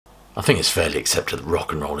I think it's fairly accepted that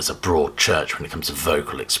rock and roll is a broad church when it comes to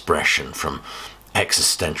vocal expression, from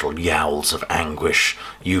existential yowls of anguish,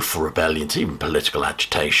 youthful rebellion, to even political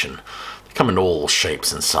agitation. They come in all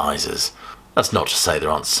shapes and sizes. That's not to say there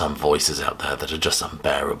aren't some voices out there that are just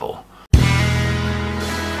unbearable.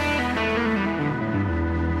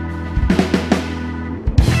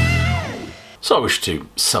 So I wish to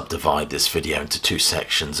subdivide this video into two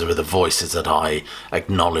sections. There are the voices that I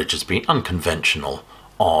acknowledge as being unconventional,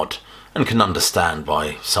 odd, and can understand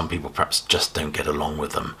why some people perhaps just don't get along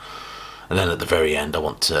with them. And then at the very end I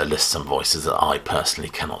want to list some voices that I personally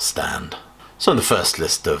cannot stand. So in the first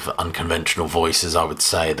list of unconventional voices, I would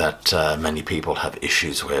say that many people have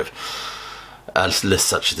issues with. A list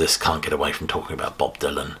such as this can't get away from talking about Bob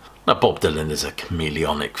Dylan. Now, Bob Dylan is a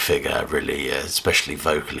chameleonic figure, really, especially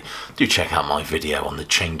vocally. Do check out my video on the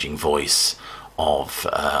changing voice of,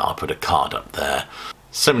 I'll put a card up there.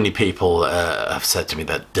 So many people have said to me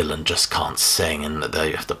that Dylan just can't sing and that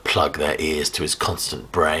they have to plug their ears to his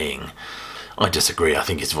constant braying. I disagree. I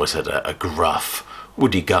think his voice had a gruff,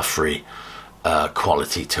 Woody Guthrie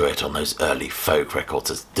quality to it on those early folk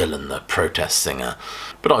records as Dylan the protest singer.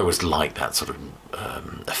 But I always liked that sort of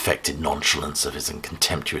affected nonchalance of his and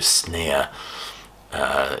contemptuous sneer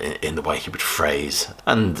in the way he would phrase.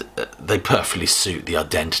 And they perfectly suit the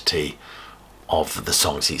identity of the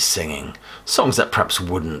songs he's singing. Songs that perhaps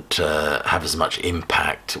wouldn't have as much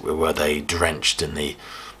impact were they drenched in the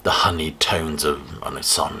honeyed tones of, I don't know,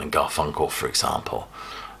 Simon and Garfunkel, for example.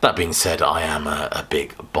 That being said, I am a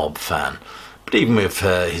big Bob fan. But even with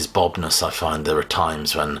his Bobness, I find there are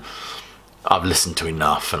times when I've listened to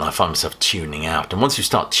enough and I find myself tuning out. And once you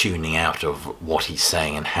start tuning out of what he's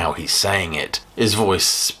saying and how he's saying it, his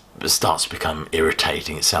voice starts to become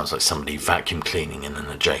irritating. It sounds like somebody vacuum cleaning in an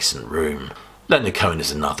adjacent room. Leonard Cohen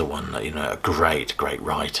is another one, you know, a great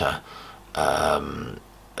writer.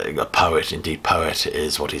 A poet, indeed poet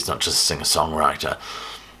is what he's, not just a singer-songwriter.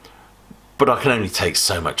 But I can only take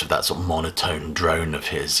so much of that sort of monotone drone of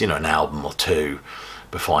his, you know, an album or two,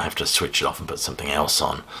 before I have to switch it off and put something else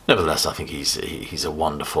on. Nevertheless, I think he's a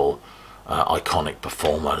wonderful, iconic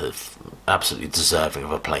performer, absolutely deserving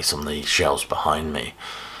of a place on the shelves behind me.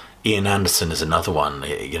 Ian Anderson is another one.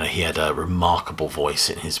 You know, he had a remarkable voice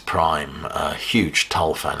in his prime, a huge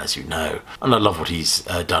Tull fan, as you know. And I love what he's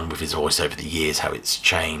done with his voice over the years, how it's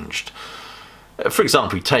changed. For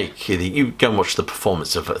example, you go and watch the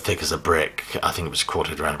performance of Thick as a Brick. I think it was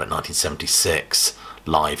recorded around about 1976,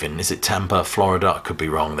 live in, is it Tampa, Florida? I could be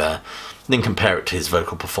wrong there. Then compare it to his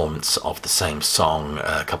vocal performance of the same song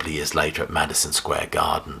a couple of years later at Madison Square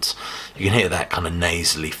Gardens. You can hear that kind of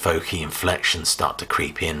nasally, folky inflection start to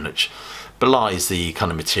creep in, which belies the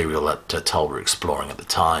kind of material that Tull were exploring at the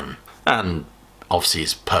time. And obviously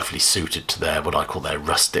is perfectly suited to their, what I call their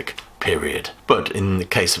rustic period. But in the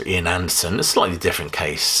case of Ian Anderson, a slightly different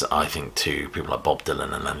case, I think, to people like Bob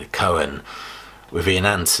Dylan and Leonard Cohen. With Ian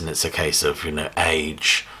Anderson, it's a case of, you know,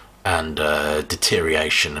 age and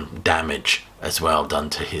deterioration and damage as well done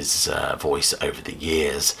to his voice over the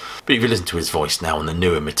years. But if you listen to his voice now on the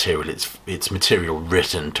newer material, it's material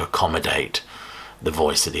written to accommodate the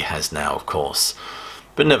voice that he has now, of course.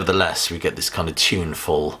 But nevertheless, we get this kind of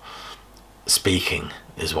tuneful speaking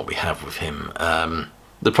is what we have with him.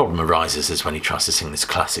 The problem arises is when he tries to sing this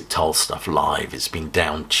classic Tull stuff live. It's been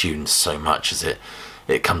down-tuned so much as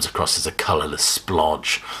it comes across as a colourless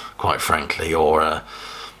splodge, quite frankly, or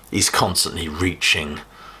he's constantly reaching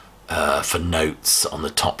for notes on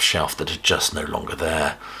the top shelf that are just no longer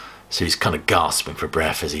there. So he's kind of gasping for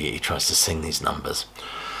breath as he tries to sing these numbers.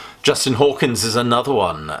 Justin Hawkins is another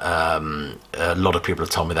one. A lot of people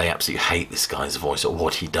have told me they absolutely hate this guy's voice or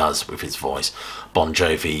what he does with his voice. Bon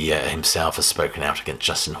Jovi himself has spoken out against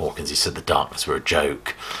Justin Hawkins. He said the Darkness were a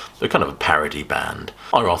joke. They're kind of a parody band.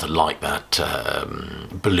 I rather like that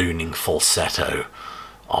ballooning falsetto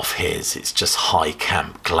of his. It's just high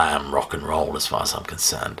camp glam rock and roll as far as I'm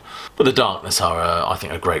concerned. But the Darkness are, I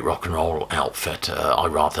think, a great rock and roll outfit. I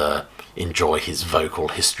rather enjoy his vocal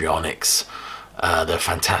histrionics. They're a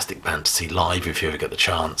fantastic band to see live if you ever get the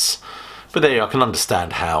chance. But there, I can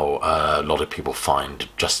understand how a lot of people find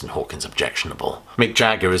Justin Hawkins objectionable. Mick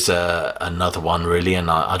Jagger is another one, really, and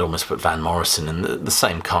I'd almost put Van Morrison in the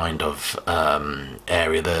same kind of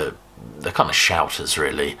area. They're kind of shouters,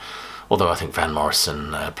 really. Although I think Van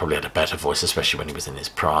Morrison probably had a better voice, especially when he was in his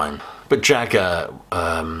prime. But Jagger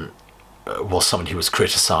was someone who was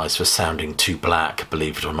criticised for sounding too black,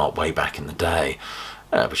 believe it or not, way back in the day.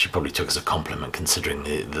 Which he probably took as a compliment, considering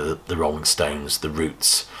the Rolling Stones, the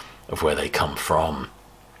roots of where they come from.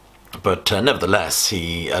 But nevertheless,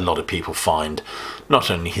 a lot of people find not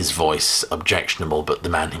only his voice objectionable, but the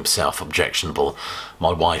man himself objectionable.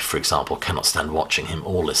 My wife, for example, cannot stand watching him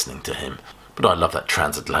or listening to him. But I love that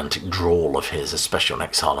transatlantic drawl of his, especially on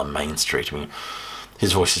Exile on Main Street. I mean,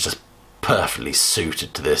 his voice is just perfectly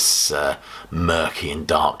suited to this murky and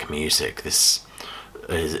dark music. His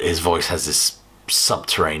voice has this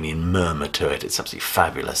subterranean murmur to it. It's absolutely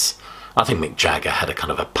fabulous. I think Mick Jagger had a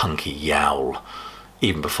kind of a punky yowl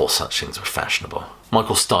even before such things were fashionable.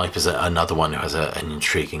 Michael Stipe is another one who has an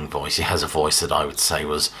intriguing voice. He has a voice that I would say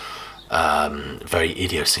was very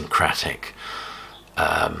idiosyncratic.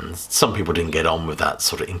 Some people didn't get on with that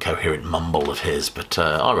sort of incoherent mumble of his, but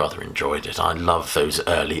I rather enjoyed it. I love those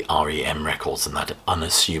early REM records and that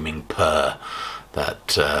unassuming purr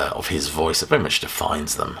that of his voice that very much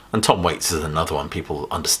defines them. And Tom Waits is another one people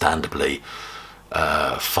understandably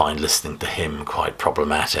find listening to him quite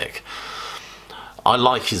problematic. I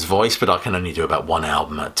like his voice, but I can only do about one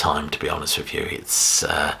album at a time, to be honest with you.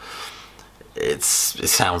 It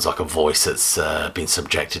sounds like a voice that's been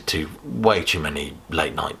subjected to way too many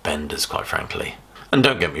late night benders, quite frankly. And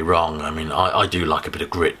don't get me wrong, I mean, I do like a bit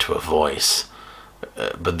of grit to a voice,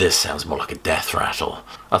 but this sounds more like a death rattle.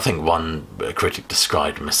 I think one critic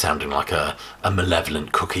described him as sounding like a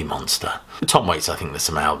malevolent cookie monster. Tom Waits, I think there's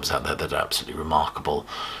some albums out there that are absolutely remarkable.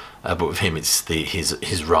 But with him, it's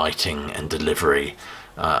his writing and delivery.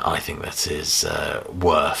 I think that is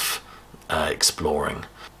worth exploring.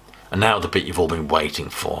 And now the bit you've all been waiting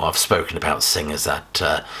for. I've spoken about singers that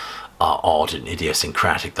are odd and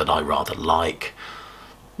idiosyncratic that I rather like.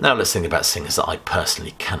 Now let's think about singers that I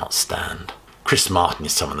personally cannot stand. Chris Martin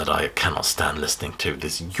is someone that I cannot stand listening to.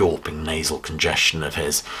 This yawping nasal congestion of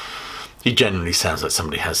his. He generally sounds like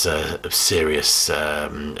somebody has serious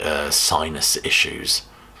sinus issues.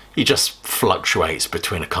 He just fluctuates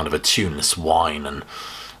between a kind of a tuneless whine and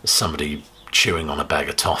somebody chewing on a bag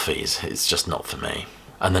of toffees. It's just not for me.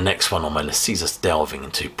 And the next one on my list sees us delving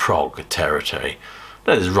into prog territory.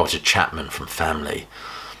 That is Roger Chapman from Family.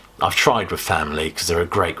 I've tried with Family because they're a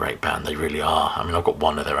great band, they really are. I mean, I've got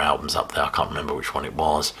one of their albums up there, I can't remember which one it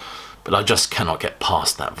was, but I just cannot get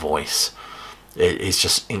past that voice. It's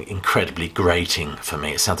just incredibly grating for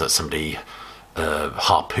me. It sounds like somebody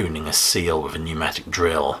harpooning a seal with a pneumatic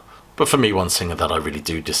drill. But for me, one singer that I really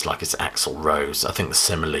do dislike is Axl Rose. I think the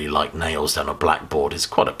simile, like nails down a blackboard, is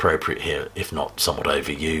quite appropriate here, if not somewhat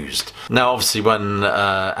overused. Now, obviously, when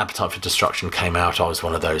Appetite for Destruction came out, I was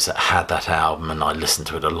one of those that had that album, and I listened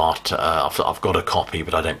to it a lot. I've got a copy,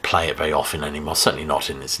 but I don't play it very often anymore, certainly not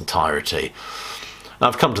in its entirety. And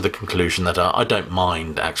I've come to the conclusion that I don't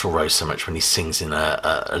mind Axl Rose so much when he sings in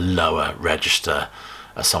a lower register,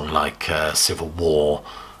 a song like Civil War,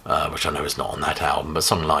 which I know is not on that album, but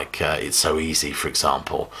something like It's So Easy, for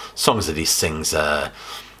example. Songs that he sings has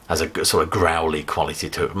a sort of growly quality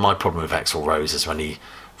to it. My problem with Axl Rose is when he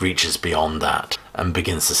reaches beyond that and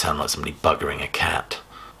begins to sound like somebody buggering a cat.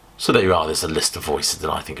 So there you are, there's a list of voices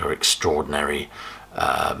that I think are extraordinary,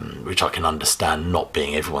 which I can understand not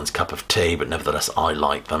being everyone's cup of tea, but nevertheless I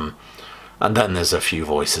like them. And then there's a few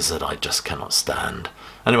voices that I just cannot stand.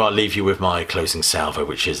 Anyway, I'll leave you with my closing salvo,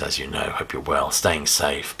 which is, as you know, hope you're well, staying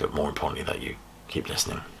safe, but more importantly that you keep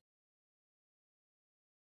listening.